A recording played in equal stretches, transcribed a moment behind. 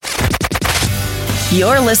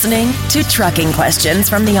You're listening to Trucking Questions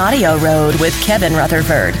from the Audio Road with Kevin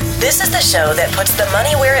Rutherford. This is the show that puts the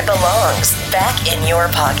money where it belongs, back in your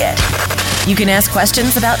pocket. You can ask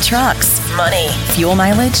questions about trucks, money, fuel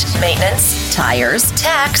mileage, maintenance, tires,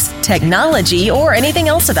 tax, technology, or anything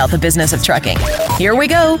else about the business of trucking. Here we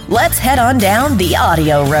go. Let's head on down the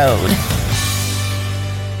Audio Road.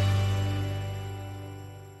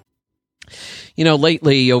 You know,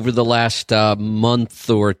 lately, over the last month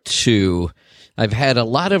or two, I've had a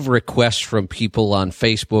lot of requests from people on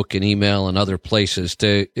Facebook and email and other places.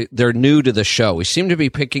 They're new to the show. We seem to be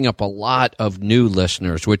picking up a lot of new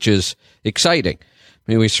listeners, which is exciting. I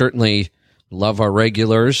mean, we certainly love our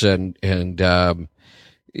regulars, and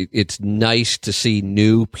it's nice to see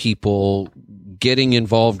new people getting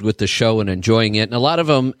involved with the show and enjoying it. And a lot of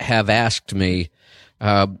them have asked me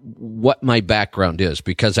what my background is,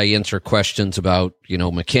 because I answer questions about,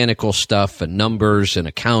 mechanical stuff and numbers and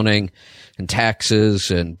accounting and taxes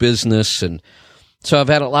and business. And so I've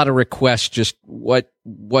had a lot of requests, just what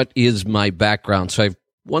is my background. So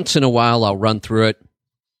once in a while, I'll run through it.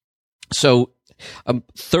 So I'm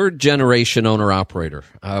third generation owner operator.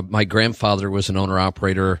 My grandfather was an owner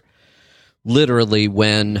operator literally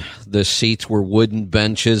when the seats were wooden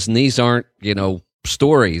benches, and these aren't,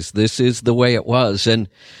 stories. This is the way it was. And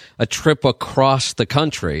a trip across the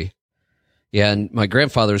country, and my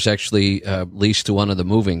grandfather's actually leased to one of the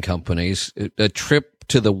moving companies. A trip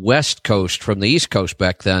to the West Coast from the East Coast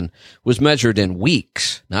back then was measured in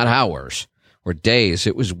weeks, not hours or days.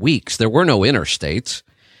 It was weeks. There were no interstates.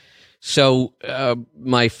 So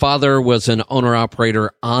my father was an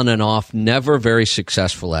owner-operator on and off, never very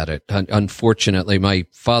successful at it. Unfortunately, my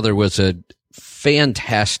father was a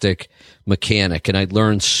fantastic mechanic, and I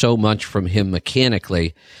learned so much from him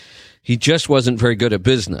mechanically. He just wasn't very good at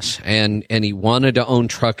business, and he wanted to own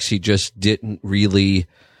trucks. He just didn't really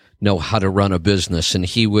know how to run a business, and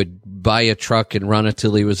he would buy a truck and run it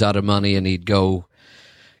till he was out of money, and he'd go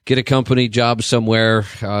get a company job somewhere,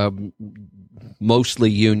 mostly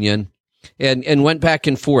union, and went back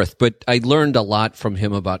and forth. But I learned a lot from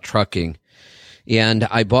him about trucking, and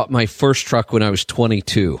I bought my first truck when I was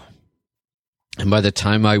 22. And by the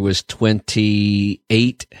time I was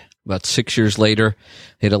 28, about 6 years later,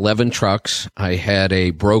 I had 11 trucks. I had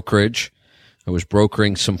a brokerage. I was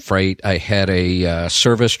brokering some freight. I had a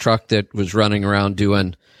service truck that was running around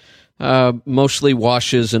doing mostly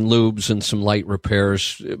washes and lubes and some light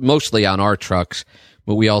repairs, mostly on our trucks,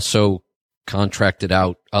 but we also contracted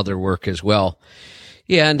out other work as well.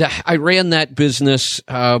 And I ran that business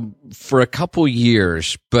for a couple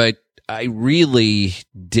years, but I really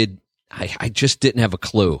I just didn't have a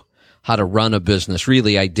clue how to run a business.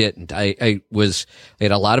 Really, I didn't. I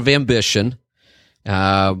had a lot of ambition.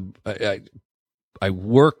 I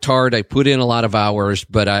worked hard. I put in a lot of hours,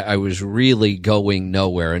 but I was really going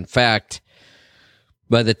nowhere. In fact,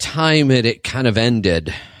 by the time it kind of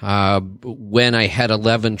ended, when I had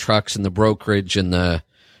 11 trucks in the brokerage and the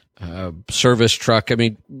service truck,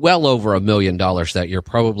 well over $1 million that year,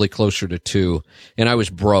 probably closer to $2 million, and I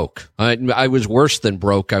was broke. I was worse than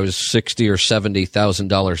broke. I was $60,000 or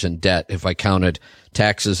 $70,000 in debt if I counted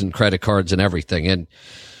taxes and credit cards and everything. And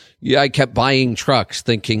I kept buying trucks,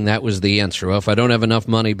 thinking that was the answer. Well, if I don't have enough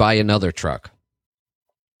money, buy another truck.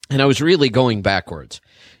 And I was really going backwards.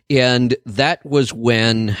 And that was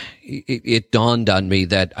when it dawned on me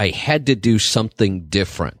that I had to do something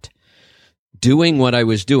different. Doing what I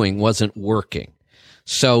was doing wasn't working.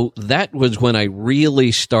 So that was when I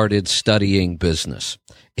really started studying business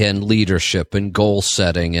and leadership and goal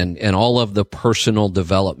setting and all of the personal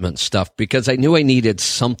development stuff, because I knew I needed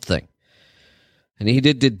something. I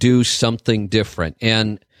needed to do something different.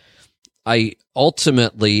 And I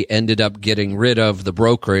ultimately ended up getting rid of the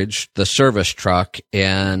brokerage, the service truck,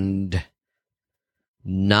 and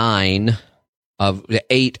 8 of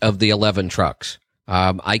the 11 trucks.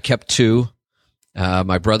 I kept 2.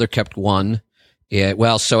 My brother kept 1.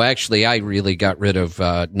 So actually I really got rid of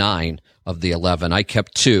 9 of the 11. I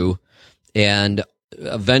kept 2 and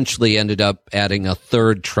eventually ended up adding a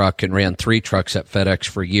third truck and ran 3 trucks at FedEx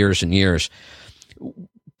for years and years.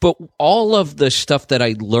 But all of the stuff that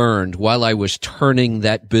I learned while I was turning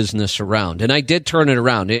that business around, and I did turn it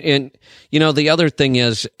around. And the other thing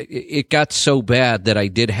is, it got so bad that I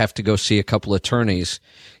did have to go see a couple attorneys,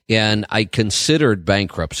 and I considered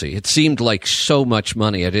bankruptcy. It seemed like so much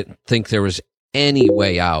money. I didn't think there was any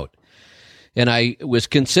way out. And I was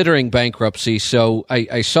considering bankruptcy, so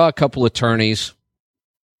I saw a couple attorneys,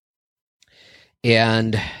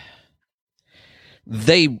 and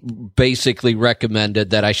they basically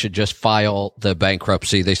recommended that I should just file the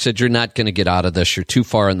bankruptcy. They said, you're not going to get out of this. You're too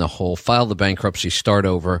far in the hole. File the bankruptcy, start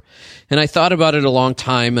over. And I thought about it a long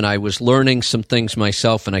time, and I was learning some things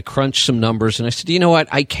myself, and I crunched some numbers, and I said, you know what?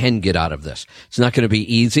 I can get out of this. It's not going to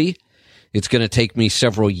be easy. It's going to take me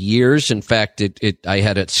several years. In fact, I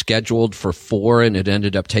had it scheduled for 4, and it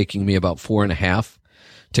ended up taking me about 4.5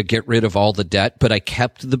 to get rid of all the debt. But I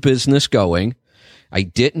kept the business going. I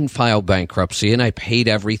didn't file bankruptcy, and I paid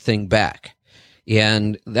everything back.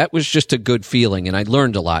 And that was just a good feeling, and I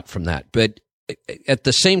learned a lot from that. But at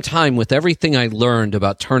the same time, with everything I learned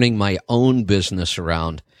about turning my own business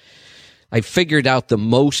around, I figured out the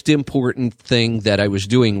most important thing that I was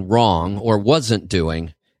doing wrong or wasn't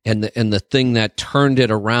doing, and the thing that turned it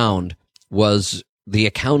around was the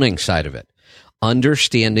accounting side of it.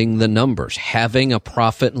 Understanding the numbers, having a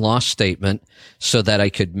profit and loss statement so that I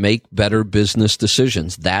could make better business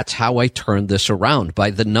decisions. That's how I turned this around, by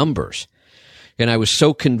the numbers. And I was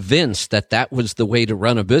so convinced that that was the way to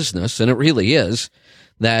run a business, and it really is,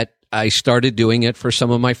 that I started doing it for some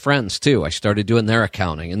of my friends too. I started doing their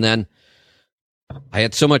accounting, and then I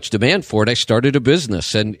had so much demand for it, I started a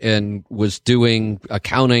business and was doing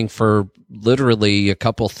accounting for literally a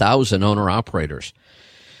couple thousand owner-operators.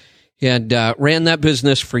 And ran that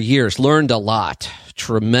business for years, learned a lot,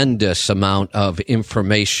 tremendous amount of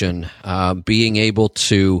information, being able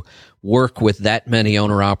to work with that many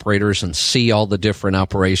owner-operators and see all the different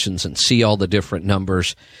operations and see all the different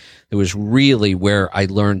numbers. It was really where I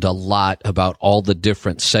learned a lot about all the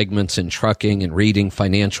different segments in trucking and reading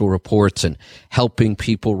financial reports and helping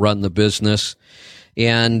people run the business.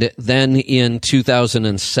 And then in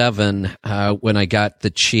 2007, when I got the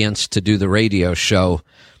chance to do the radio show,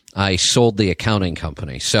 I sold the accounting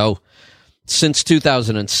company. So since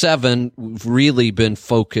 2007, we've really been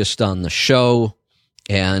focused on the show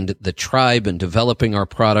and the tribe and developing our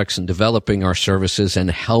products and developing our services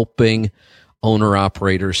and helping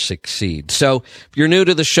owner-operators succeed. So if you're new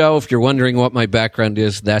to the show, if you're wondering what my background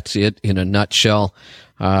is, that's it in a nutshell.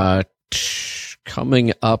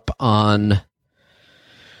 Coming up on,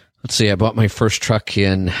 let's see, I bought my first truck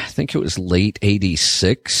in, I think it was late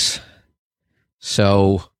 86.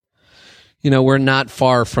 So, we're not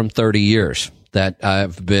far from 30 years that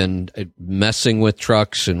I've been messing with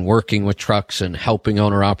trucks and working with trucks and helping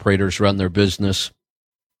owner-operators run their business.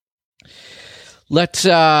 Let's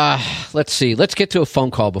see. Let's get to a phone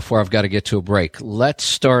call before I've got to get to a break. Let's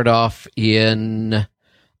start off in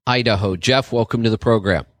Idaho. Jeff, welcome to the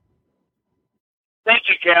program. Thank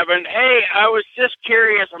you, Kevin. Hey, I was just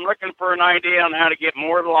curious. I'm looking for an idea on how to get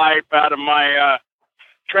more life out of my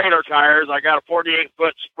trailer tires. I got a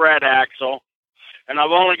 48-foot spread axle, and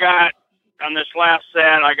I've only got, on this last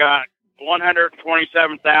set, I got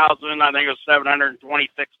 127,000, I think it was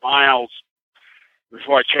 726 miles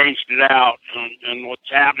before I changed it out. And what's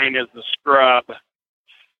happening is the scrub,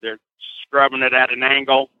 they're scrubbing it at an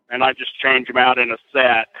angle, and I just change them out in a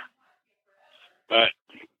set. But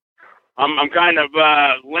I'm kind of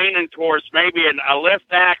leaning towards maybe a lift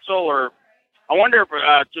axle, or I wonder if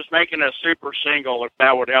just making a super single, if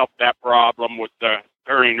that would help that problem with the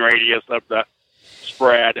turning radius of the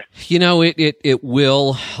spread. It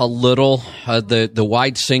will a little. The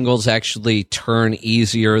wide singles actually turn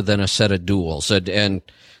easier than a set of duals. And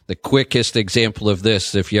the quickest example of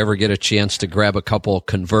this, if you ever get a chance to grab a couple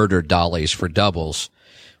converter dollies for doubles,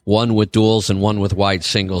 one with duals and one with wide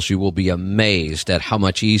singles, you will be amazed at how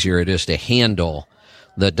much easier it is to handle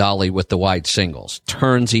the dolly with the wide singles.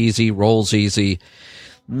 Turns easy, rolls easy.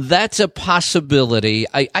 That's a possibility.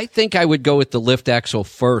 I think I would go with the lift axle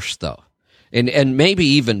first, though, and maybe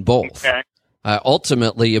even both. Okay.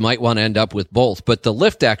 Ultimately, you might want to end up with both, but the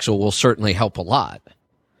lift axle will certainly help a lot,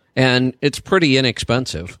 and it's pretty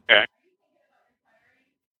inexpensive. Okay.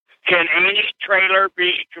 Can any trailer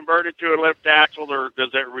be converted to a lift axle, or does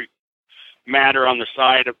it matter on the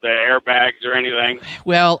side of the airbags or anything?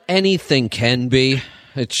 Well, anything can be.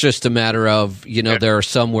 It's just a matter of, there are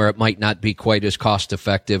some where it might not be quite as cost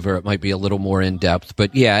effective, or it might be a little more in depth.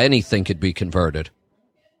 But yeah, anything could be converted.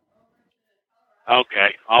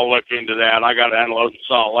 Okay, I'll look into that. I got to unload in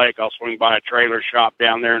Salt Lake. I'll swing by a trailer shop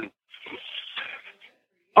down there.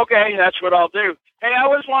 Okay, that's what I'll do. Hey, I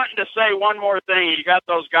was wanting to say one more thing. You got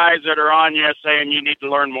those guys that are on you saying you need to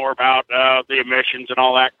learn more about the emissions and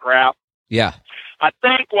all that crap. Yeah. I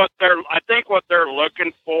think what they're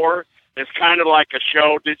looking for is kind of like a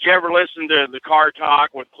show. Did you ever listen to the Car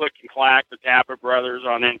Talk with Click and Clack, the Tappet brothers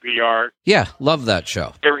on NPR? Yeah, love that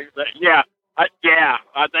show. Yeah.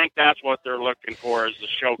 I think that's what they're looking for, is the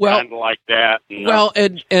show kind of like that.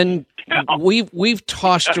 And we've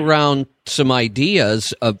tossed around some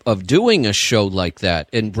ideas of doing a show like that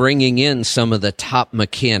and bringing in some of the top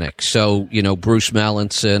mechanics. So, Bruce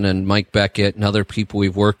Mallinson and Mike Beckett and other people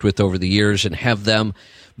we've worked with over the years, and have them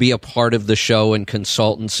be a part of the show and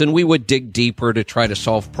consultants. And we would dig deeper to try to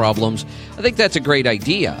solve problems. I think that's a great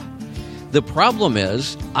idea. The problem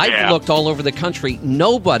is, I've looked all over the country.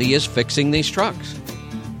 Nobody is fixing these trucks.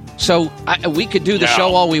 So we could do the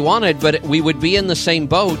show all we wanted, but we would be in the same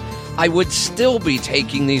boat. I would still be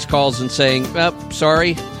taking these calls and saying,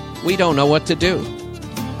 sorry, we don't know what to do.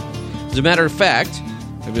 As a matter of fact,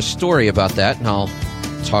 I have a story about that, and I'll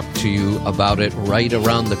talk to you about it right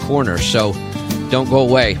around the corner. So don't go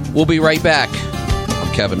away. We'll be right back.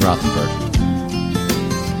 I'm Kevin Rutherford.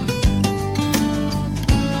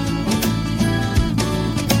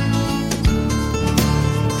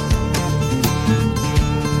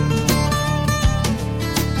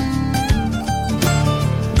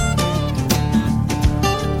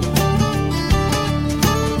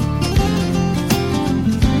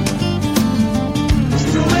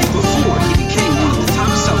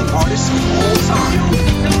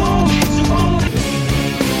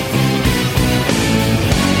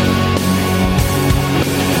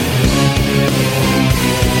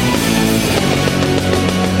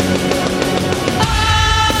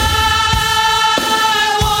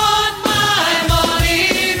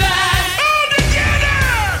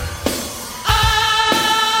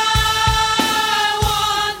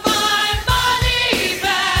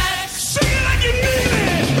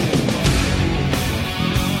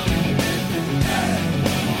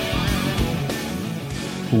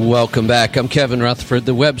 Welcome back. I'm Kevin Rutherford.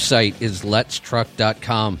 The website is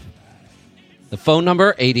letstruck.com. The phone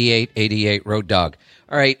number, 8888 Road Dog.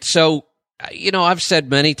 All right, so, I've said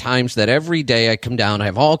many times that every day I come down, I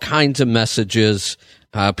have all kinds of messages.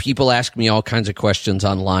 People ask me all kinds of questions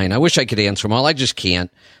online. I wish I could answer them all. I just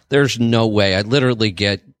can't. There's no way. I literally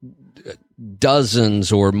get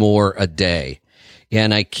dozens or more a day,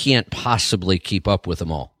 and I can't possibly keep up with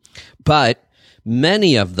them all. But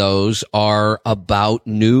many of those are about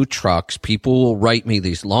new trucks. People will write me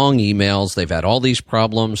these long emails. They've had all these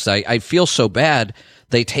problems. I feel so bad.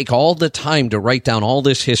 They take all the time to write down all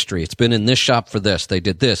this history. It's been in this shop for this. They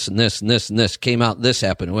did this and this and this and this. Came out, this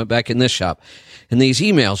happened. Went back in this shop. And these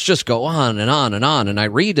emails just go on and on and on. And I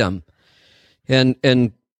read them. And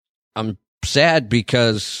I'm sad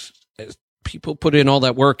because people put in all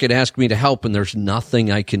that work and ask me to help, and there's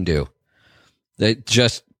nothing I can do.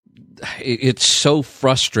 It's so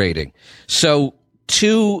frustrating. So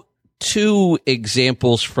two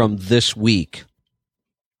examples from this week.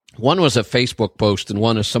 One was a Facebook post, and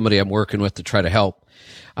one is somebody I'm working with to try to help.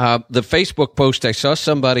 The Facebook post, I saw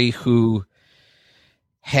somebody who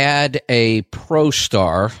had a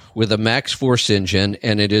ProStar with a Max Force engine,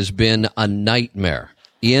 and it has been a nightmare.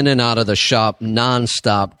 In and out of the shop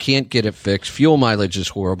nonstop, can't get it fixed. Fuel mileage is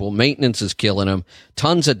horrible. Maintenance is killing him.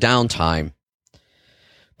 Tons of downtime.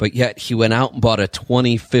 But yet he went out and bought a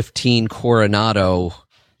 2015 Coronado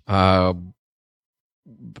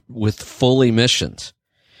with full emissions.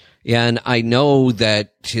 And I know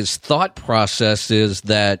that his thought process is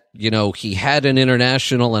that, he had an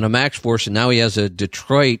International and a Max Force, and now he has a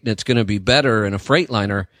Detroit, and it's going to be better, and a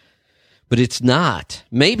Freightliner. But it's not.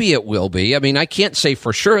 Maybe it will be. I mean, I can't say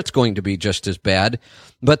for sure it's going to be just as bad,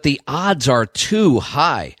 but the odds are too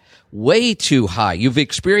high, way too high. You've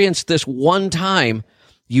experienced this one time.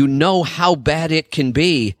 You know how bad it can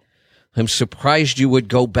be. I'm surprised you would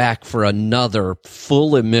go back for another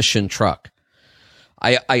full emission truck.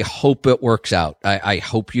 I hope it works out. I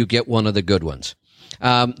hope you get one of the good ones.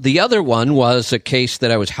 The other one was a case that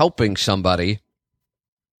I was helping somebody,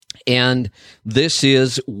 and this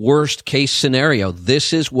is worst case scenario.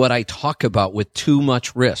 This is what I talk about with too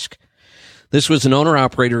much risk. This was an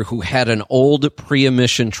owner-operator who had an old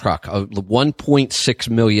pre-emission truck of 1.6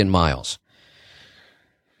 million miles.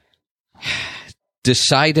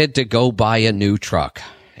 Decided to go buy a new truck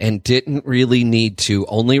and didn't really need to.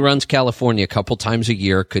 Only runs California a couple times a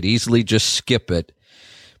year. Could easily just skip it.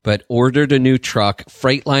 But ordered a new truck,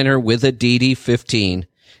 Freightliner with a DD15,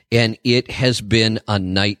 and it has been a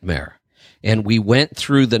nightmare. And we went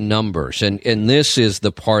through the numbers, and this is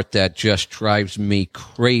the part that just drives me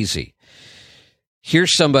crazy.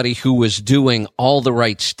 Here's somebody who was doing all the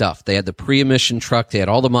right stuff. They had the pre-emission truck. They had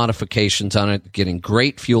all the modifications on it, getting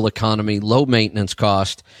great fuel economy, low maintenance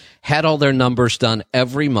cost, had all their numbers done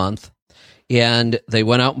every month, and they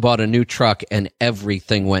went out and bought a new truck, and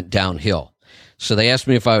everything went downhill. So they asked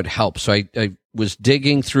me if I would help. So I was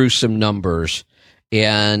digging through some numbers,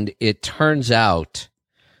 and it turns out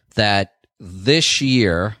that this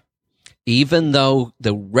year even though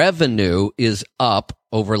the revenue is up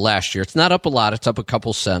over last year. It's not up a lot. It's up a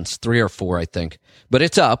couple cents, 3 or 4, I think, but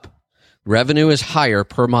it's up. Revenue is higher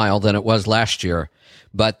per mile than it was last year,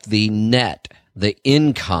 but the net, the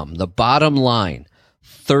income, the bottom line,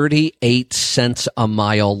 38 cents a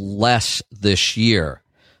mile less this year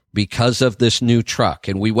because of this new truck.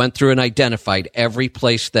 And we went through and identified every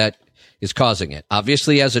place that is causing it.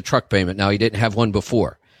 Obviously, he has a truck payment. Now, he didn't have one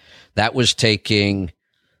before. That was taking,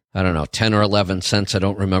 I don't know, 10 or 11 cents. I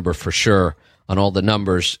don't remember for sure on all the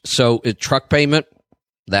numbers. So truck payment,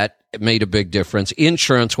 that made a big difference.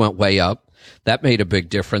 Insurance went way up. That made a big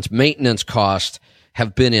difference. Maintenance costs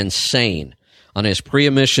have been insane. On his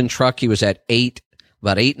pre-emission truck, he was at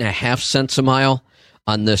about 8.5 cents a mile.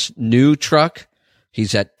 On this new truck,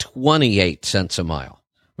 he's at 28 cents a mile.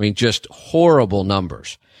 I mean, just horrible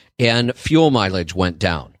numbers. And fuel mileage went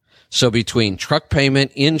down. So between truck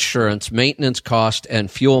payment, insurance, maintenance cost, and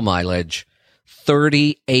fuel mileage,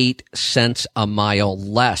 38 cents a mile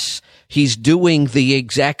less. He's doing the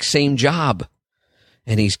exact same job,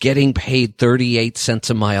 and he's getting paid 38 cents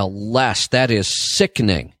a mile less. That is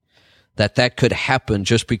sickening that could happen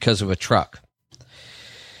just because of a truck.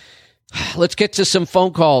 Let's get to some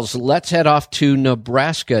phone calls. Let's head off to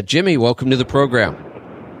Nebraska. Jimmy, welcome to the program.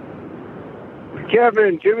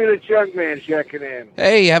 Kevin, Jimmy the Jug Man checking in.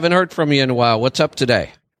 Hey, haven't heard from you in a while. What's up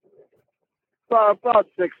today? About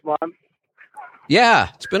 6 months. Yeah,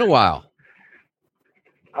 it's been a while.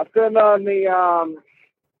 I've been on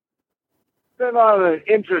an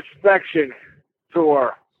introspection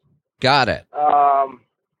tour. Got it.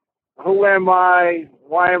 Who am I?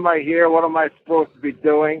 Why am I here? What am I supposed to be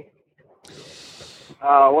doing?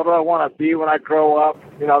 What do I want to be when I grow up?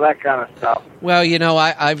 You know, that kind of stuff. Well, you know,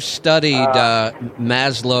 I've studied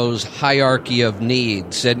Maslow's hierarchy of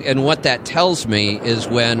needs, and what that tells me is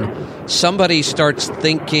when somebody starts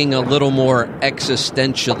thinking a little more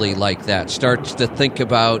existentially like that, starts to think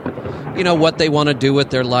about, you know, what they want to do with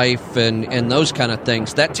their life and those kind of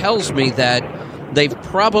things, that tells me that they've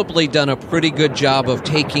probably done a pretty good job of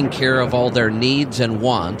taking care of all their needs and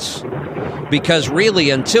wants. Because really,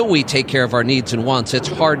 until we take care of our needs and wants, it's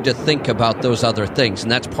hard to think about those other things.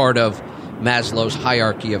 And that's part of Maslow's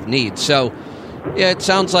hierarchy of needs. So, yeah, it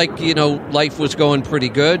sounds like, you know, life was going pretty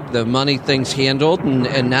good. The money things handled.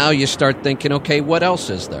 And now you start thinking, okay, what else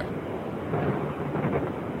is there?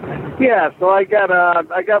 Yeah, so I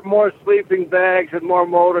got more sleeping bags and more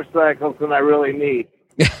motorcycles than I really need.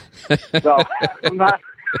 So I'm not.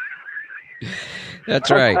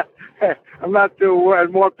 That's right. I'm not too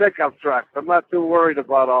worried. More pickup trucks. I'm not too worried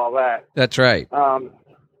about all that. That's right.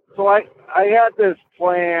 So I had this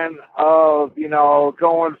plan of, you know,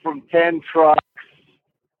 going from 10 trucks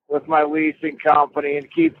with my leasing company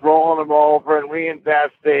and keep rolling them over and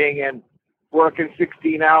reinvesting and working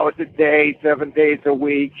 16 hours a day, 7 days a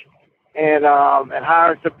week, and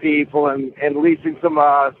hiring some people and leasing some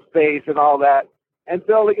space and all that, and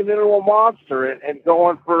building it into a monster and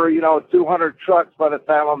going for, you know, 200 trucks by the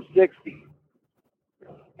time I'm 60.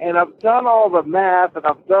 And I've done all the math, and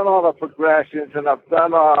I've done all the progressions, and I've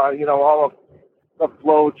done, you know, all of the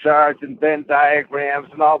flow charts and Venn diagrams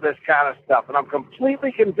and all this kind of stuff. And I'm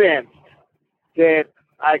completely convinced that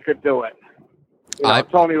I could do it. You know,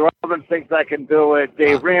 Tony Robbins thinks I can do it.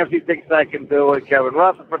 Dave Ramsey thinks I can do it. Kevin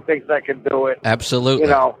Rutherford thinks I can do it. Absolutely.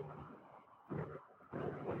 You know,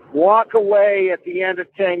 walk away at the end of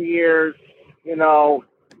 10 years, you know,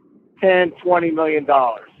 $10, $20 million,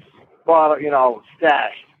 but, you know,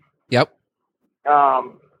 stashed. Yep.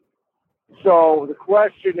 So the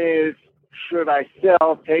question is, should I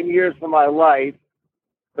sell 10 years of my life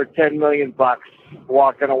for $10 million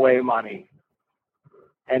walking away money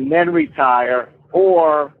and then retire,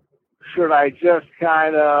 or should I just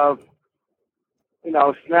kind of, you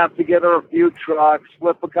know, snap together a few trucks,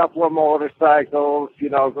 flip a couple of motorcycles, you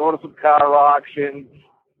know, go to some car auctions,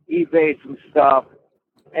 eBay some stuff,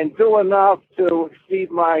 and do enough to exceed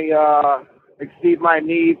my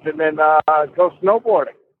needs, and then go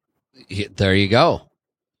snowboarding. There you go.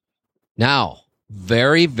 Now,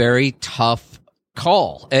 very, very tough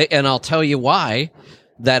call. And I'll tell you why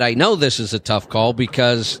that I know this is a tough call,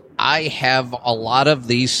 because I have a lot of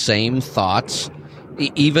these same thoughts.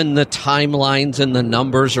 Even the timelines and the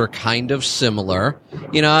numbers are kind of similar.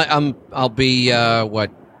 You know, I'll be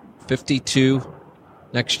 52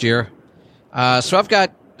 next year. So I've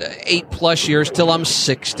got 8+ years till I'm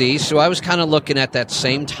 60. So I was kind of looking at that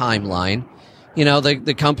same timeline. You know,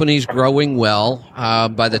 the company's growing well.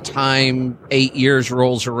 By the time 8 years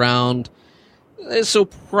rolls around, this will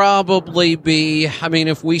probably be, I mean,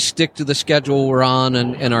 if we stick to the schedule we're on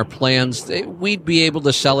and our plans, we'd be able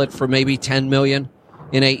to sell it for maybe $10 million.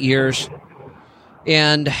 in 8 years.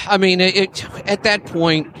 And I mean, at that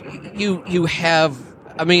point, you have,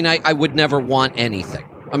 I mean, I would never want anything.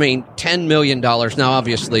 I mean, $10 million. Now,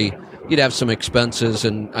 obviously, you'd have some expenses,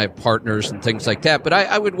 and I have partners and things like that, but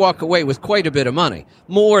I would walk away with quite a bit of money,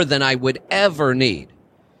 more than I would ever need.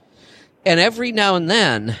 And every now and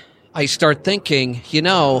then, I start thinking,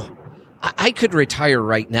 I could retire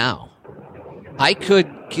right now.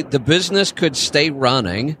 The business could stay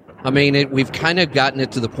running. I mean, we've kind of gotten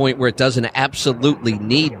it to the point where it doesn't absolutely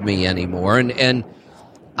need me anymore. And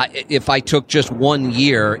if I took just 1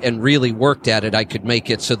 year and really worked at it, I could make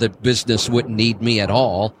it so the business wouldn't need me at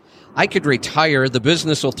all. I could retire. The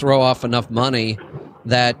business will throw off enough money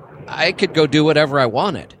that I could go do whatever I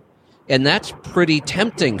wanted. And that's pretty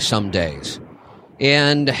tempting some days.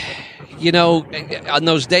 And, on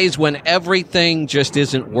those days when everything just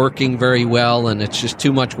isn't working very well and it's just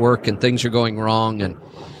too much work and things are going wrong, and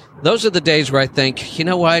those are the days where I think, you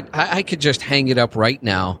know what, I could just hang it up right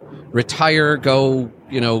now, retire, go,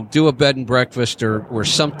 do a bed and breakfast or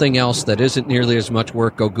something else that isn't nearly as much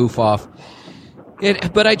work, go goof off.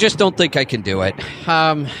 But I just don't think I can do it.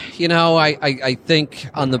 I think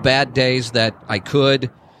on the bad days that I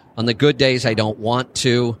could. On the good days, I don't want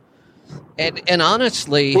to. And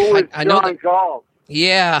honestly, I know that,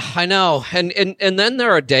 yeah, I know. And then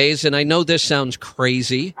there are days, and I know this sounds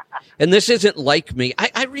crazy, and this isn't like me.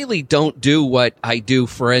 I really don't do what I do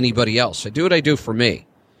for anybody else. I do what I do for me.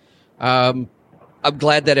 I'm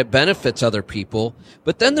glad that it benefits other people.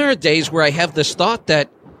 But then there are days where I have this thought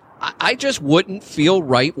that I just wouldn't feel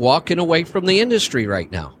right walking away from the industry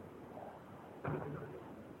right now.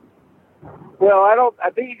 Well,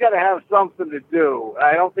 I think you got to have something to do.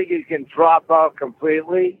 I don't think you can drop out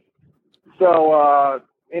completely. So,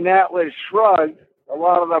 in Atlas Shrugged, a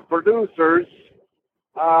lot of the producers,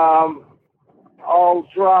 all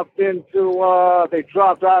dropped into, they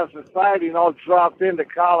dropped out of society and all dropped into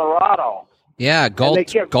Colorado. Yeah, Galt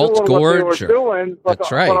Gorge. What they were doing,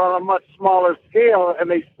 That's right. But on a much smaller scale,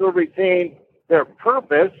 and they still retained their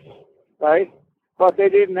purpose, right? But they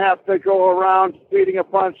didn't have to go around feeding a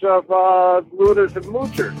bunch of looters and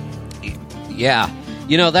moochers. Yeah,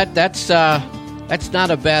 that's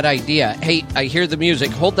not a bad idea. Hey, I hear the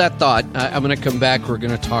music. Hold that thought. I'm going to come back. We're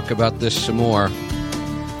going to talk about this some more.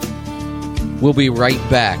 We'll be right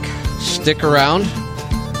back. Stick around.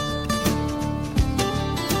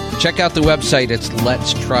 Check out the website. It's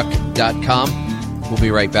letstruck.com. We'll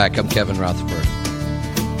be right back. I'm Kevin Rutherford.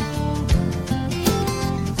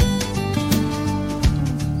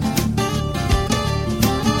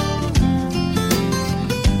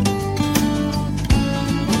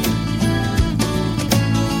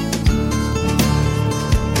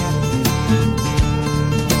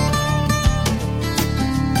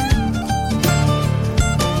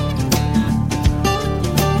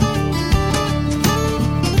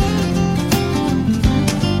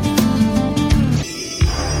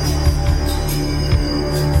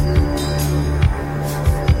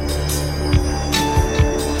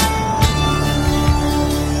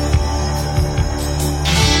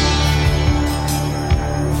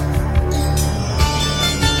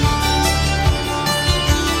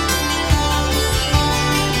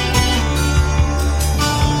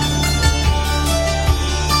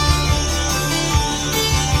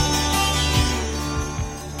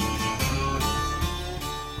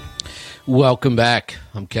 Welcome back.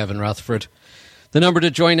 I'm Kevin Rutherford. The number to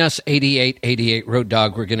join us, 8888 Road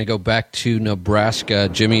Dog. We're going to go back to Nebraska.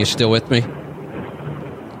 Jimmy, you still with me?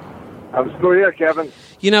 I'm still here, Kevin.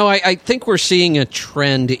 I think we're seeing a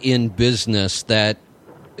trend in business that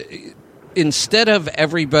instead of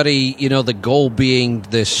everybody, the goal being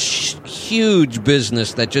this huge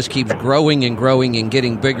business that just keeps growing and growing and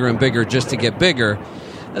getting bigger and bigger just to get bigger,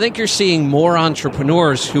 I think you're seeing more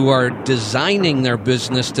entrepreneurs who are designing their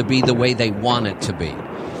business to be the way they want it to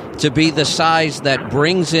be the size that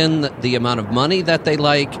brings in the amount of money that they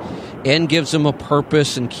like and gives them a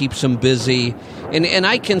purpose and keeps them busy. And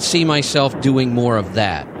I can see myself doing more of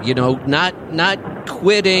that, not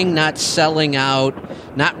quitting, not selling out,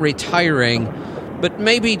 not retiring, but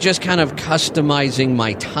maybe just kind of customizing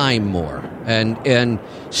my time more and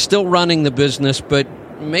still running the business, but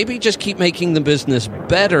maybe just keep making the business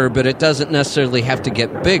better, but it doesn't necessarily have to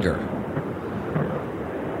get bigger.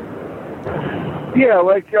 Yeah,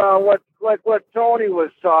 like what Tony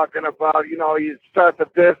was talking about. You start the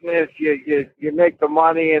business, you make the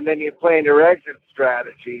money, and then you plan your exit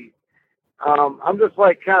strategy. I'm just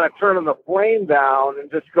kind of turning the flame down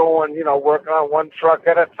and just going, working on one truck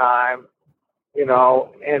at a time,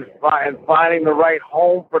 and finding the right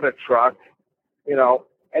home for the truck,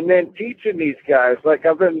 and then teaching these guys. Like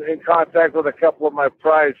I've been in contact with a couple of my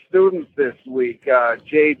prize students this week,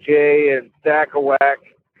 JJ and Stackawak,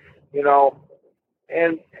 you know,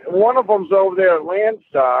 and one of them's over there at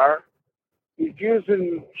Landstar. He's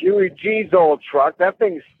using Huey G's old truck. That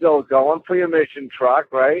thing's still going, pre-emission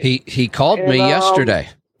truck, right? He called me yesterday.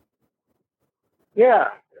 Yeah,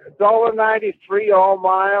 $1.93 all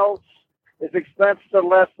miles. His expenses are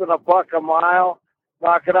less than $1 a mile.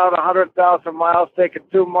 Knocking out 100,000 miles, taking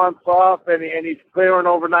 2 months off, and he's clearing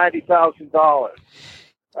over $90,000.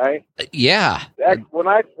 Right? Yeah. When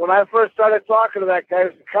I first started talking to that guy, he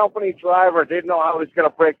was a company driver. Didn't know how he was going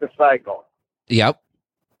to break the cycle. Yep.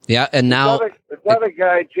 Yeah, and now this other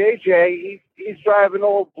guy, JJ, he's driving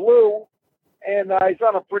Old Blue, and he's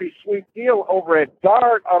on a pretty sweet deal over at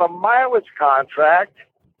Dart on a mileage contract.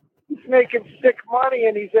 He's making sick money,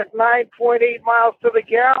 and he's at 9.8 miles to the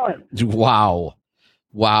gallon. Wow.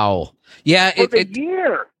 Yeah. For the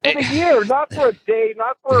year, not for a day,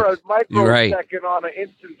 not for a microsecond on an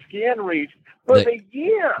instant scan reach. For the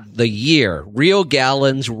year. The year. Real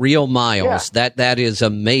gallons, real miles. Yeah. That is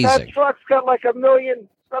amazing. That truck's got like $1.3 million,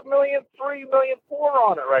 $1.4 million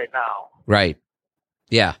on it right now. Right.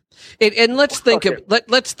 Yeah. And let's think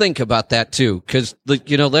let's think about that too, because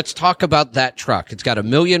let's talk about that truck. It's got $1.4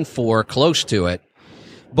 million close to it.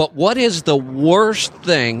 But what is the worst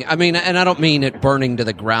thing? I mean, and I don't mean it burning to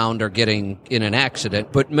the ground or getting in an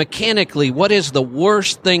accident, but mechanically, what is the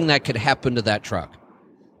worst thing that could happen to that truck?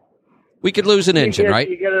 We could lose an engine, right?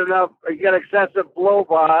 You get excessive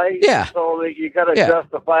blow-by, so that you got to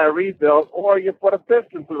justify a rebuild, or you put a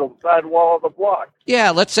piston through the side wall of the block.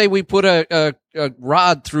 Yeah, let's say we put a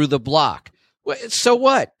rod through the block. So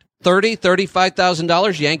what?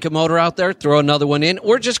 $35,000, yank a motor out there, throw another one in,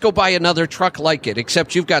 or just go buy another truck like it,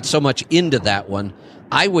 except you've got so much into that one.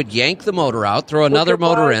 I would yank the motor out, throw another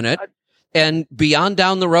motor in it, and be on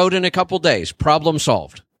down the road in a couple days. Problem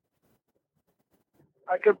solved.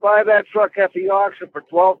 I could buy that truck at the auction for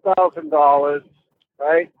 $12,000,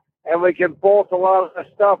 right? And we can bolt a lot of the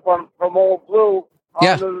stuff from Old Blue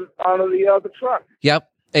onto the other truck. Yep,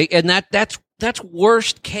 and that's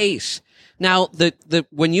worst case. Now,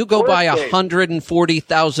 when you go buy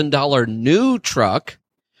 $140,000 new truck,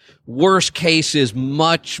 worst case is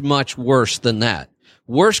much, much worse than that.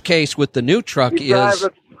 Worst case with the new truck is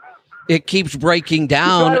it keeps breaking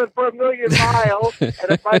down. You drive it for 1 million miles, and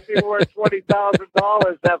it might be worth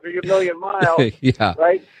 $20,000 after your 1 million miles. Yeah.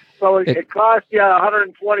 Right? So it costs you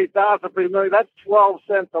 $120,000 for 1 million. That's 12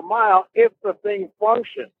 cents a mile if the thing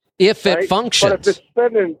functions. If it functions. But if it's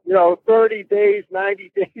spending, 30 days,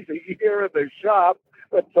 90 days a year in the shop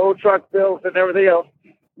with tow truck bills and everything else,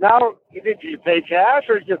 now, did you pay cash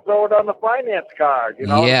or did you throw it on the finance card, the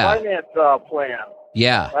finance plan?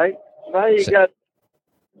 Yeah. Right? So now you got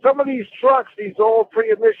some of these trucks, these old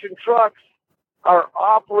pre-emission trucks are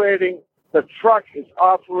operating, the truck is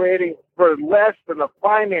operating for less than the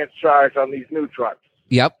finance charge on these new trucks.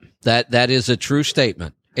 Yep. That is a true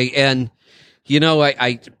statement. And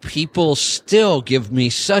people still give me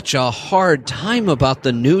such a hard time about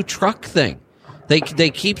the new truck thing. They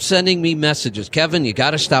keep sending me messages. Kevin, you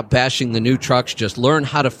got to stop bashing the new trucks. Just learn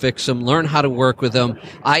how to fix them. Learn how to work with them.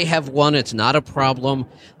 I have one. It's not a problem.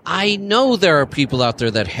 I know there are people out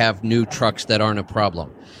there that have new trucks that aren't a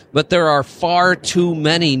problem. But there are far too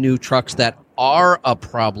many new trucks that are a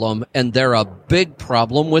problem, and they're a big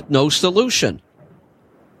problem with no solution.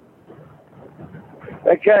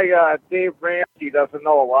 That guy, Dave Ramsey, doesn't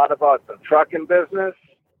know a lot about the trucking business,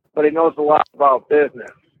 but he knows a lot about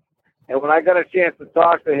business. And when I got a chance to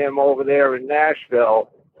talk to him over there in Nashville,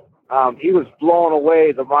 he was blown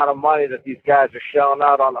away the amount of money that these guys are shelling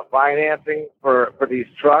out on the financing for these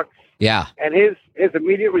trucks. Yeah. And his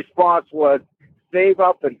immediate response was, save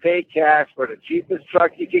up and pay cash for the cheapest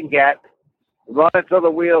truck you can get, run it till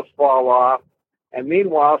the wheels fall off, and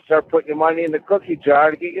meanwhile start putting your money in the cookie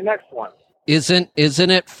jar to get your next one. Isn't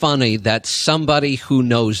it funny that somebody who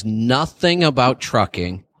knows nothing about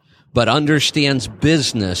trucking but understands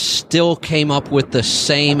business still came up with the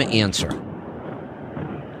same answer?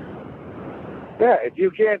 Yeah, if you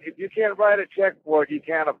can't write a check for it, you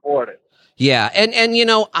can't afford it. Yeah, and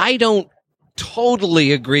I don't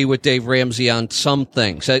totally agree with Dave Ramsey on some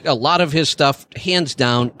things. A lot of his stuff, hands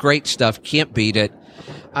down, great stuff, can't beat it.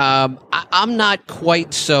 I'm not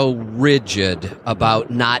quite so rigid about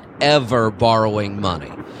not ever borrowing money.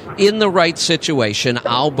 In the right situation,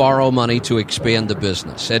 I'll borrow money to expand the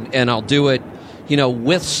business, and I'll do it,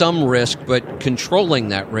 with some risk, but controlling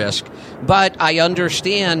that risk. But I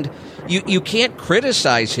understand you can't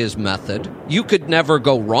criticize his method. You could never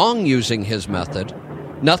go wrong using his method.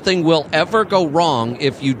 Nothing will ever go wrong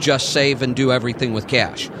if you just save and do everything with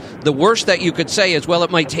cash. The worst that you could say is, well,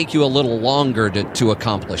 it might take you a little longer to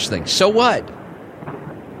accomplish things. So what?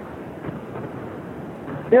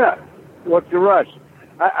 Yeah. What's the rush?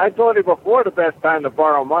 I told you before, the best time to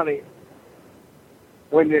borrow money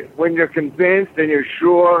when you're convinced and you're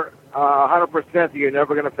sure 100% that you're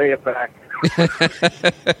never going to pay it back.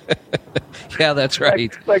 Yeah, that's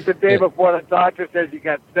right. Like the day before the doctor says you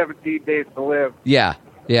got 17 days to live. Yeah.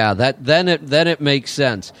 Then it makes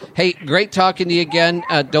sense. Hey, great talking to you again.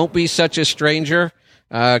 Don't be such a stranger.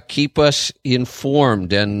 Keep us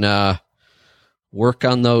informed and work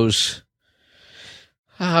on those.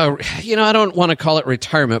 I don't want to call it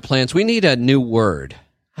retirement plans. We need a new word.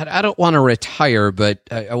 I don't want to retire, but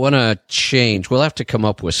I want to change. We'll have to come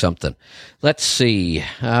up with something. Let's see.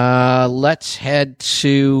 Let's head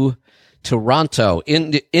to Toronto.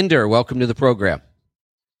 Inder, welcome to the program.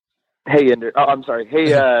 Hey, Inder. Oh, I'm sorry.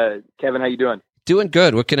 Hey, Kevin, how you doing? Doing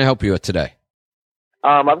good. What can I help you with today?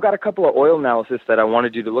 I've got a couple of oil analysis that I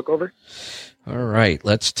wanted you to look over. All right.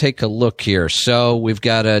 Let's take a look here. So we've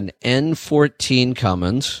got an N14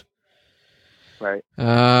 Cummins. Right.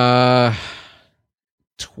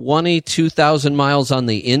 22,000 miles on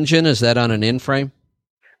the engine. Is that on an in-frame?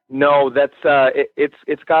 No, that's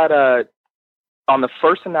it's got on the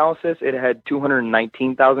first analysis it had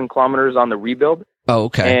 219,000 kilometers on the rebuild. Oh,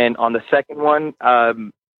 okay. And on the second one,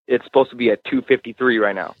 it's supposed to be at 253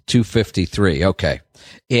 right now. 253. Okay.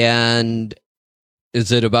 And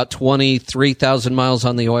is it about 23,000 miles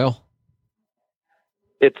on the oil?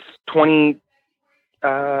 It's 20.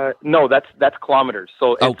 No, that's kilometers.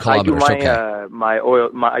 So kilometers. I do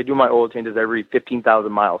I do my oil changes every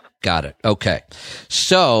 15,000 miles. Got it. Okay.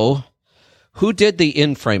 So, who did the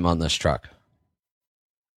in-frame on this truck?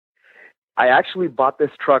 I actually bought this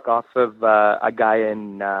truck off of a guy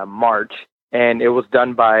in March, and it was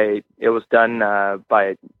done by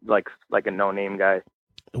like a no-name guy.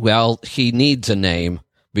 Well, he needs a name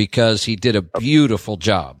because he did a beautiful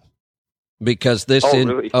job. Because this,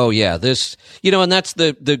 really? This, and that's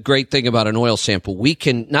the great thing about an oil sample. We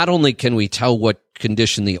can, not only can we tell what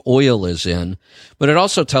condition the oil is in, but it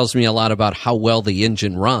also tells me a lot about how well the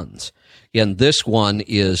engine runs. And this one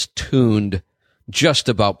is tuned just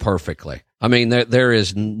about perfectly. I mean, there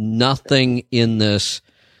is nothing in this.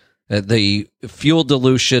 The fuel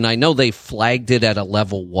dilution, I know they flagged it at a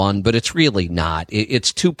level 1, but it's really not.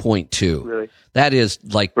 It's 2.2. Really? That is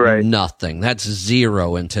like nothing. That's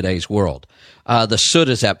zero in today's world. The soot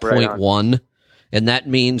is at 0.1, and that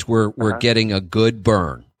means we're getting a good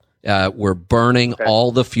burn. We're burning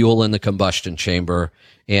all the fuel in the combustion chamber,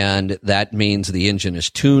 and that means the engine is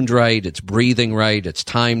tuned right, it's breathing right, it's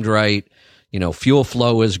timed right. Fuel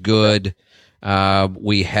flow is good.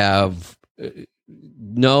 We have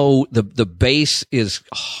the base is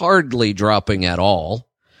hardly dropping at all.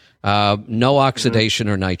 No oxidation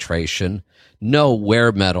or nitration. No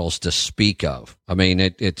wear metals to speak of. I mean,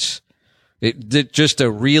 it's just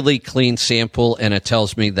a really clean sample, and it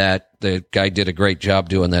tells me that the guy did a great job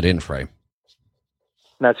doing that in-frame.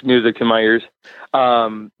 That's music to my ears.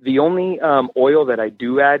 The only oil that I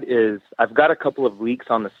do add is I've got a couple of leaks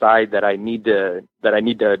on the side that I need to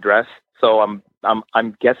address. So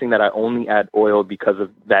I'm guessing that I only add oil because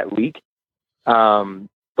of that leak.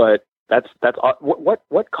 But that's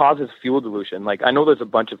what causes fuel dilution? Like, I know there's a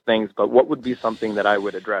bunch of things, but what would be something that I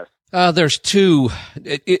would address? There's two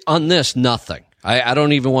on this. Nothing. I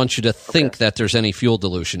don't even want you to think that there's any fuel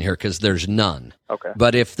dilution here, because there's none. Okay.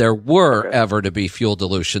 But if there were ever to be fuel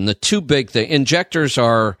dilution, the two big things, injectors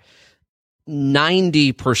are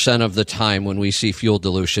 90% of the time when we see fuel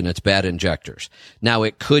dilution, it's bad injectors. Now,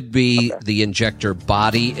 it could be the injector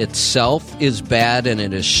body itself is bad and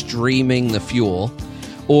it is streaming the fuel,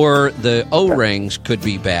 or the O-rings could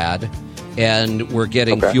be bad and we're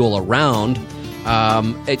getting fuel around.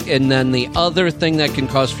 And then the other thing that can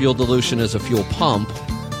cause fuel dilution is a fuel pump,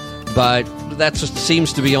 but that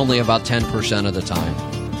seems to be only about 10% of the time.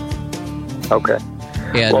 Okay.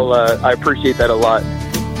 And well, I appreciate that a lot.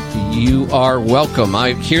 You are welcome.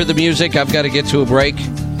 I hear the music. I've got to get to a break.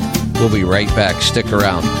 We'll be right back. Stick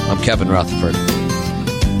around. I'm Kevin Rutherford.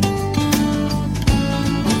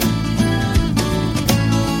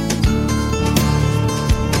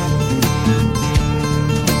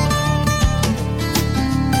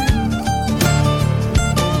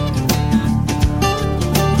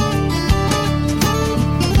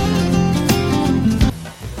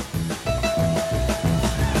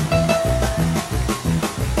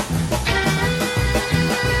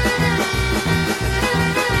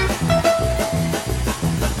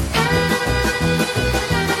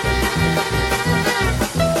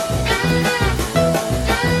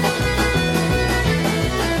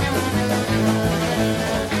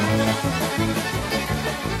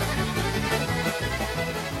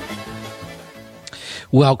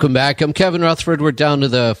 Welcome back. I'm Kevin Rutherford. We're down to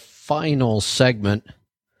the final segment,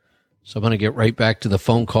 so I'm going to get right back to the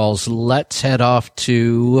phone calls. Let's head off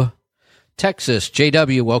to Texas.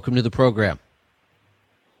 JW, welcome to the program.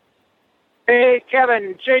 Hey,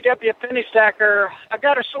 Kevin, JW Penny Stacker. I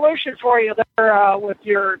got a solution for you there with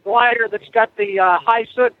your glider that's got the high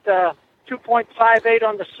soot, 2.58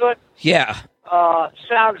 on the soot. Yeah.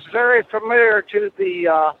 Sounds very familiar to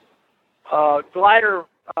the glider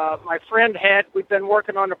my friend had. We've been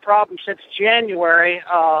working on the problem since January,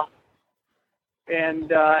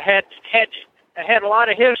 and had a lot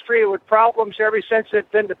of history with problems ever since it's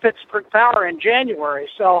been to Pittsburgh Power in January.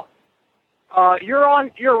 So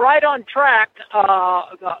you're right on track.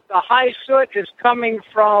 The high soot is coming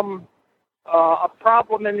from a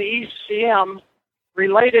problem in the ECM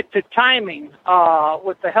related to timing.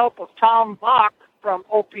 With the help of Tom Bach from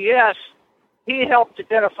OPS, he helped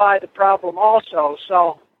identify the problem also.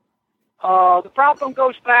 So the problem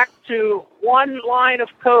goes back to one line of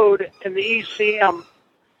code in the ECM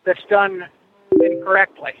that's done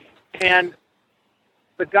incorrectly. And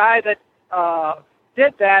the guy that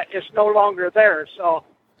did that is no longer there. So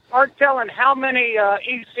hard telling how many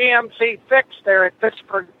ECMs he fixed there at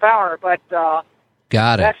Pittsburgh Power, but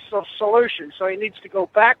Got it. That's the solution. So he needs to go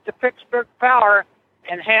back to Pittsburgh Power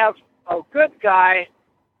and have a good guy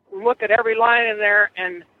look at every line in there,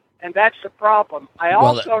 and that's the problem. I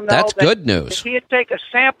also know that's that good news. if he'd take a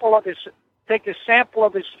sample of his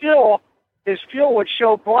fuel, his fuel would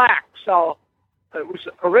show black. So it was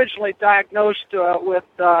originally diagnosed with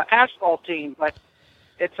asphaltene, but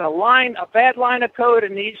it's a bad line of code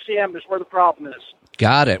in the ECM is where the problem is.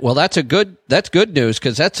 Got it. Well, that's good news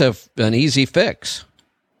because that's an easy fix.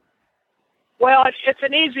 Well, it's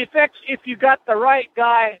an easy fix if you got the right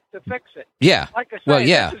guy to fix it. Yeah. Like I say, well,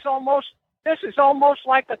 yeah. This is almost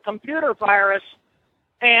like a computer virus,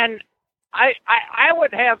 and I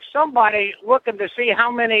would have somebody looking to see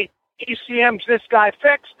how many ECMs this guy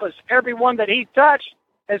fixed, because every one that he touched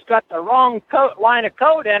has got the wrong line of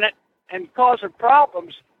code in it and causing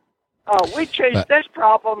problems. We chased this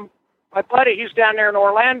problem. My buddy, he's down there in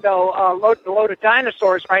Orlando, loading a load of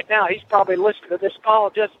dinosaurs right now. He's probably listening to this call,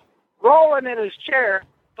 just rolling in his chair.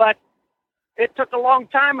 But it took a long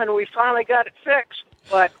time, and we finally got it fixed.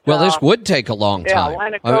 But this would take a long time.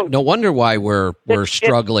 line of code. No wonder why we're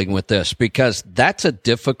struggling with this, because that's a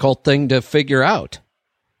difficult thing to figure out.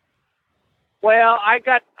 Well, I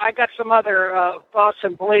got some other thoughts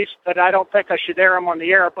and beliefs that I don't think I should air them on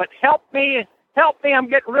the air. But help me! I'm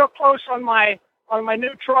getting real close on my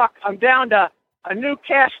new truck. I'm down to a new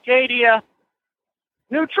Cascadia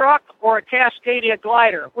new truck or a Cascadia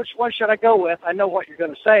glider. Which one should I go with? I know what you're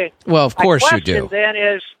going to say. Well, of course you do. My question then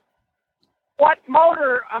is, what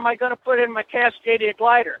motor am I going to put in my Cascadia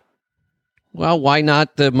glider? Well, why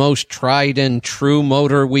not the most tried and true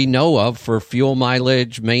motor we know of for fuel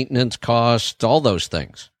mileage, maintenance costs, all those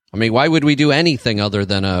things? I mean, why would we do anything other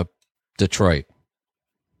than a Detroit?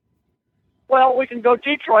 Well, we can go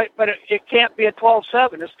Detroit, but it can't be a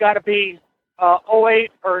 12.7. It's got to be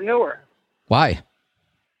 08 or newer. Why?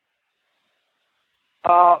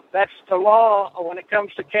 That's the law when it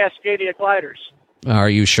comes to Cascadia gliders. Are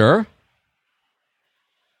you sure?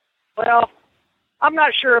 Well, I'm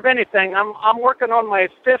not sure of anything. I'm working on my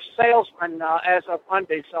fifth salesman as of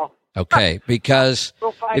Monday. So okay, because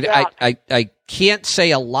we'll find out. I can't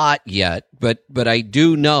say a lot yet, but I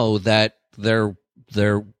do know that there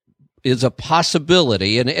is a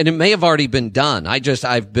possibility, and it may have already been done.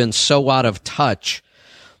 I've been so out of touch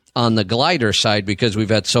on the glider side because we've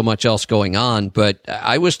had so much else going on. But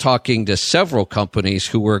I was talking to several companies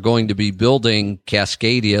who were going to be building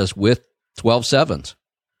Cascadias with 12.7s.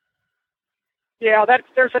 Yeah,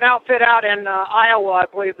 there's an outfit out in Iowa, I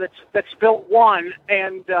believe, that's built one,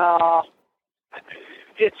 and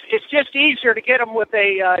it's just easier to get them with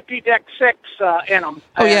a DDEC 6 in them.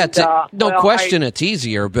 Oh yeah, question. It's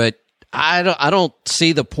easier, but I don't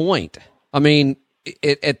see the point. I mean,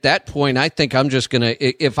 at that point, I think I'm just gonna.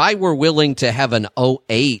 If I were willing to have an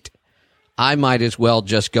 08, I might as well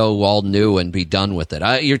just go all new and be done with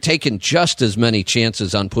it. You're taking just as many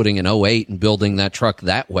chances on putting an 08 and building that truck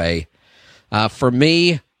that way. For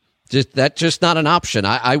me, that's just not an option.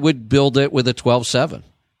 I would build it with a 12.7.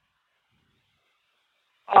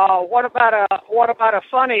 What about a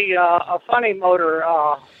funny motor?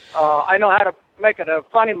 I know how to make it a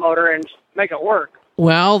funny motor and make it work.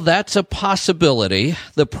 Well, that's a possibility.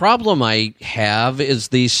 The problem I have is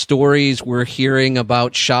these stories we're hearing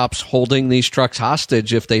about shops holding these trucks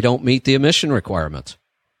hostage if they don't meet the emission requirements.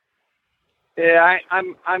 Yeah,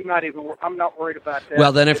 I'm not worried about that.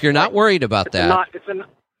 Well, then if you're not worried about that,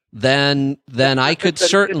 then I could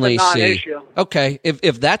certainly see. Okay,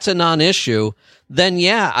 if that's a non-issue, then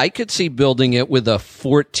yeah, I could see building it with a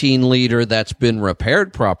 14 liter that's been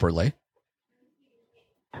repaired properly.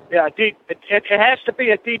 Yeah, it has to be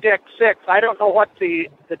a DDEC 6. I don't know what the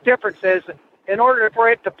difference is. In order for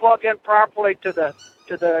it to plug in properly to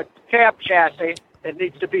the cab chassis, it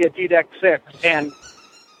needs to be a DDEC 6, and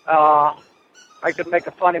I could make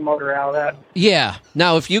a funny motor out of that. Yeah.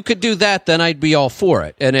 Now, if you could do that, then I'd be all for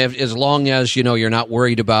it. And as long as, you're not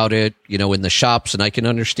worried about it, in the shops, and I can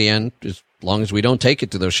understand, as long as we don't take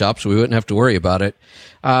it to those shops, we wouldn't have to worry about it.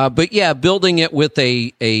 But yeah, building it with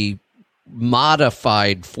a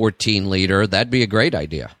modified 14 liter, that'd be a great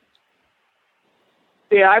idea.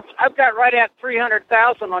 Yeah, I've got right at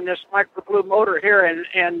 300,000 on this microblue motor here,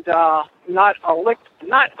 and not a lick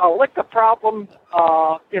of problem.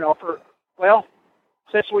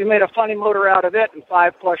 Since we made a funny motor out of it in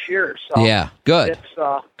 5+ years. So yeah, good.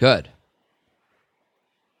 It's good.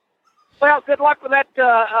 Well, good luck with that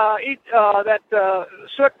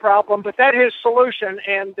soot problem, but that is solution,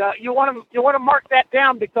 and you want to mark that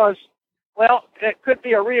down because, well, it could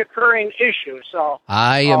be a reoccurring issue. So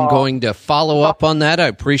I am going to follow up on that. I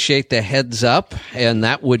appreciate the heads up, and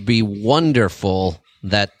that would be wonderful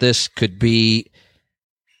that this could be.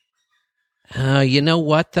 You know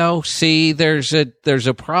what, though? See, there's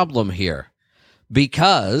a problem here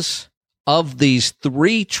because of these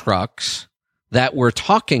 3 trucks that we're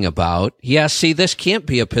talking about. Yeah, see, this can't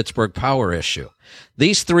be a Pittsburgh Power issue.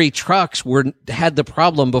 These 3 trucks had the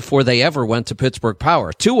problem before they ever went to Pittsburgh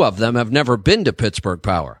Power. 2 of them have never been to Pittsburgh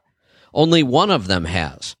Power. Only one of them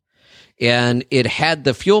has. And it had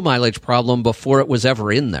the fuel mileage problem before it was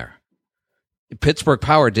ever in there. Pittsburgh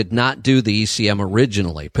Power did not do the ECM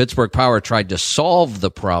originally. Pittsburgh Power tried to solve the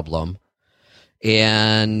problem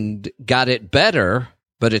and got it better,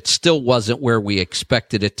 but it still wasn't where we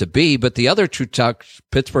expected it to be. But the other 2 trucks,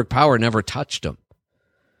 Pittsburgh Power never touched them.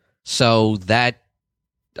 So that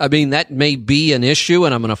may be an issue,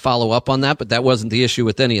 and I'm going to follow up on that, but that wasn't the issue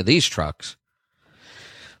with any of these trucks.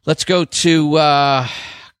 Let's go to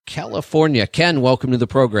California. Ken, welcome to the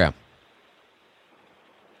program.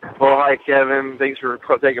 Well, hi, Kevin. Thanks for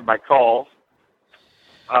taking my call.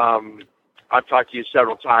 I've talked to you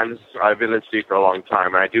several times. I've been listening to you for a long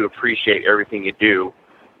time, and I do appreciate everything you do.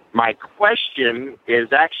 My question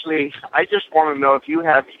is actually, I just want to know if you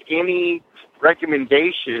have any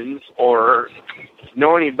recommendations or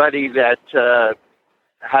know anybody that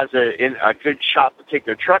has a good shop to take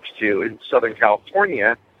their trucks to in Southern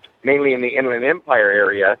California, mainly in the Inland Empire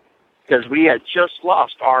area, because we had just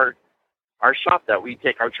lost our shop that we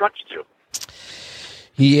take our trucks to.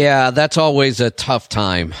 Yeah, that's always a tough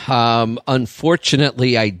time.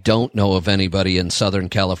 Unfortunately, I don't know of anybody in Southern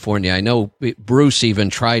California. I know Bruce even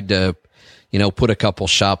tried to, put a couple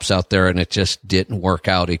shops out there, and it just didn't work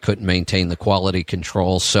out. He couldn't maintain the quality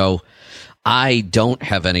control. So I don't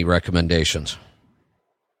have any recommendations.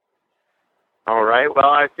 All right. Well,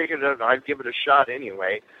 I figured I'd give it a shot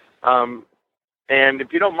anyway. And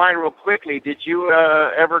if you don't mind, real quickly, did you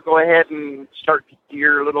ever go ahead and start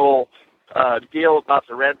your little deal about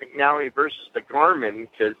the Rand McNally versus the Garmin?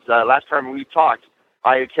 Because last time we talked,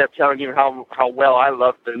 I kept telling you how well I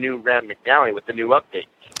love the new Rand McNally with the new update.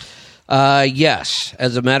 Yes.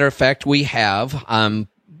 As a matter of fact, we have. Rand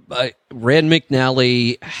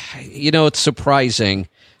McNally, it's surprising.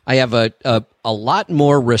 I have a lot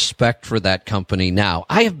more respect for that company now.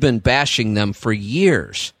 I have been bashing them for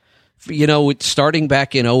years. Starting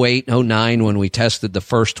back in 08, 09 when we tested the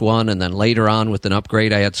first one, and then later on with an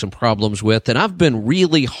upgrade I had some problems with, and I've been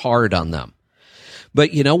really hard on them.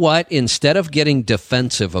 But you know what? Instead of getting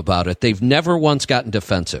defensive about it, they've never once gotten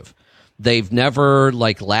defensive. They've never,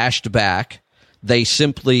 lashed back. They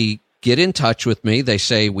simply get in touch with me. They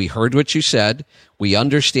say, we heard what you said. We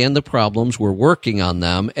understand the problems. We're working on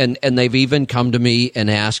them. And they've even come to me and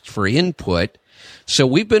asked for input. So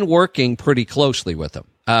we've been working pretty closely with them.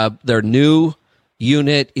 Their new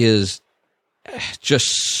unit is just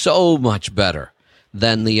so much better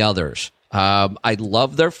than the others. I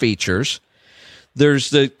love their features.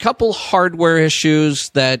 There's a couple hardware issues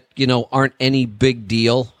that, aren't any big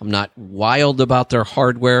deal. I'm not wild about their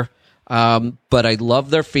hardware, but I love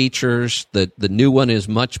their features. The new one is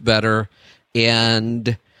much better,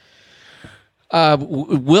 and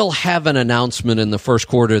we'll have an announcement in the first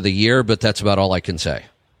quarter of the year, but that's about all I can say.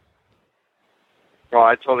 Oh,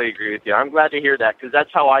 I totally agree with you. I'm glad to hear that because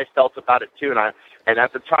that's how I felt about it too. And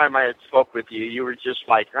at the time I had spoke with you, you were just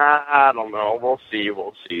like, I don't know, we'll see.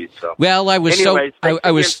 So well, I was anyways,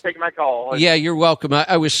 I was taking my call. Yeah, you're welcome.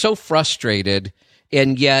 I was so frustrated,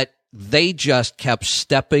 and yet they just kept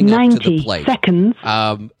stepping up to the plate. 90 seconds.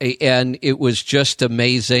 And it was just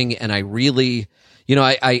amazing. And I really,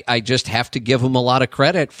 I just have to give them a lot of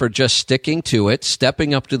credit for just sticking to it,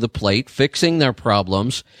 stepping up to the plate, fixing their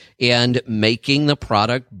problems, and making the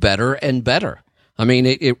product better and better. I mean,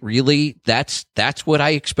 it really, that's what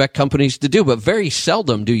I expect companies to do, but very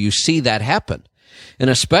seldom do you see that happen. And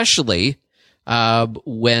especially,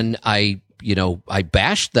 when I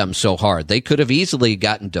bashed them so hard. They could have easily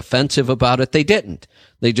gotten defensive about it. They didn't.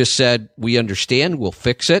 They just said, we understand, we'll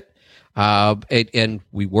fix it. And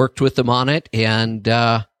we worked with them on it, and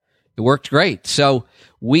it worked great. So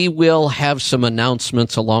we will have some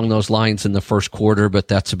announcements along those lines in the first quarter, but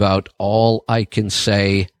that's about all I can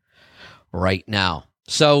say right now.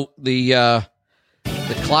 So the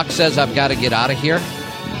clock says I've got to get out of here,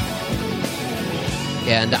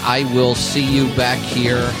 and I will see you back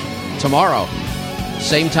here tomorrow.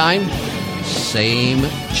 Same time, same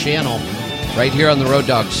channel, right here on the Road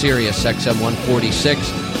Dog Sirius XM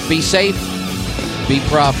 146. Be safe, be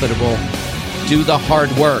profitable, do the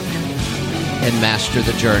hard work, and master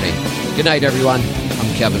the journey. Good night, everyone.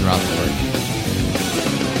 I'm Kevin Rutherford.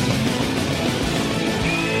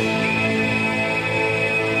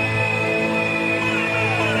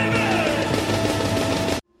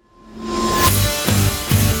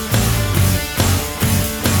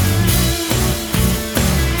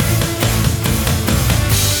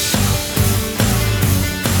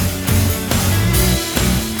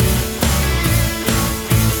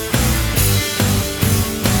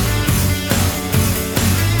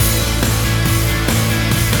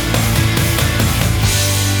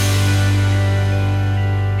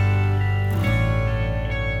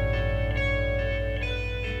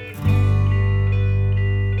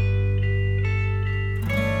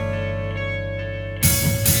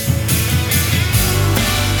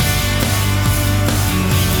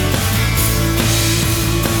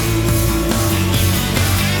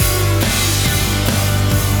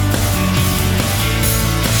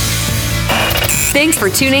 Thanks for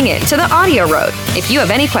tuning in to the Audio Road. If you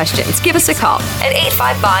have any questions, give us a call at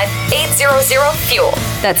 855-800-FUEL.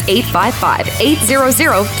 That's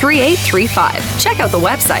 855-800-3835. Check out the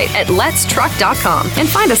website at letstruck.com and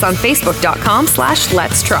find us on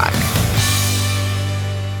facebook.com/letstruck.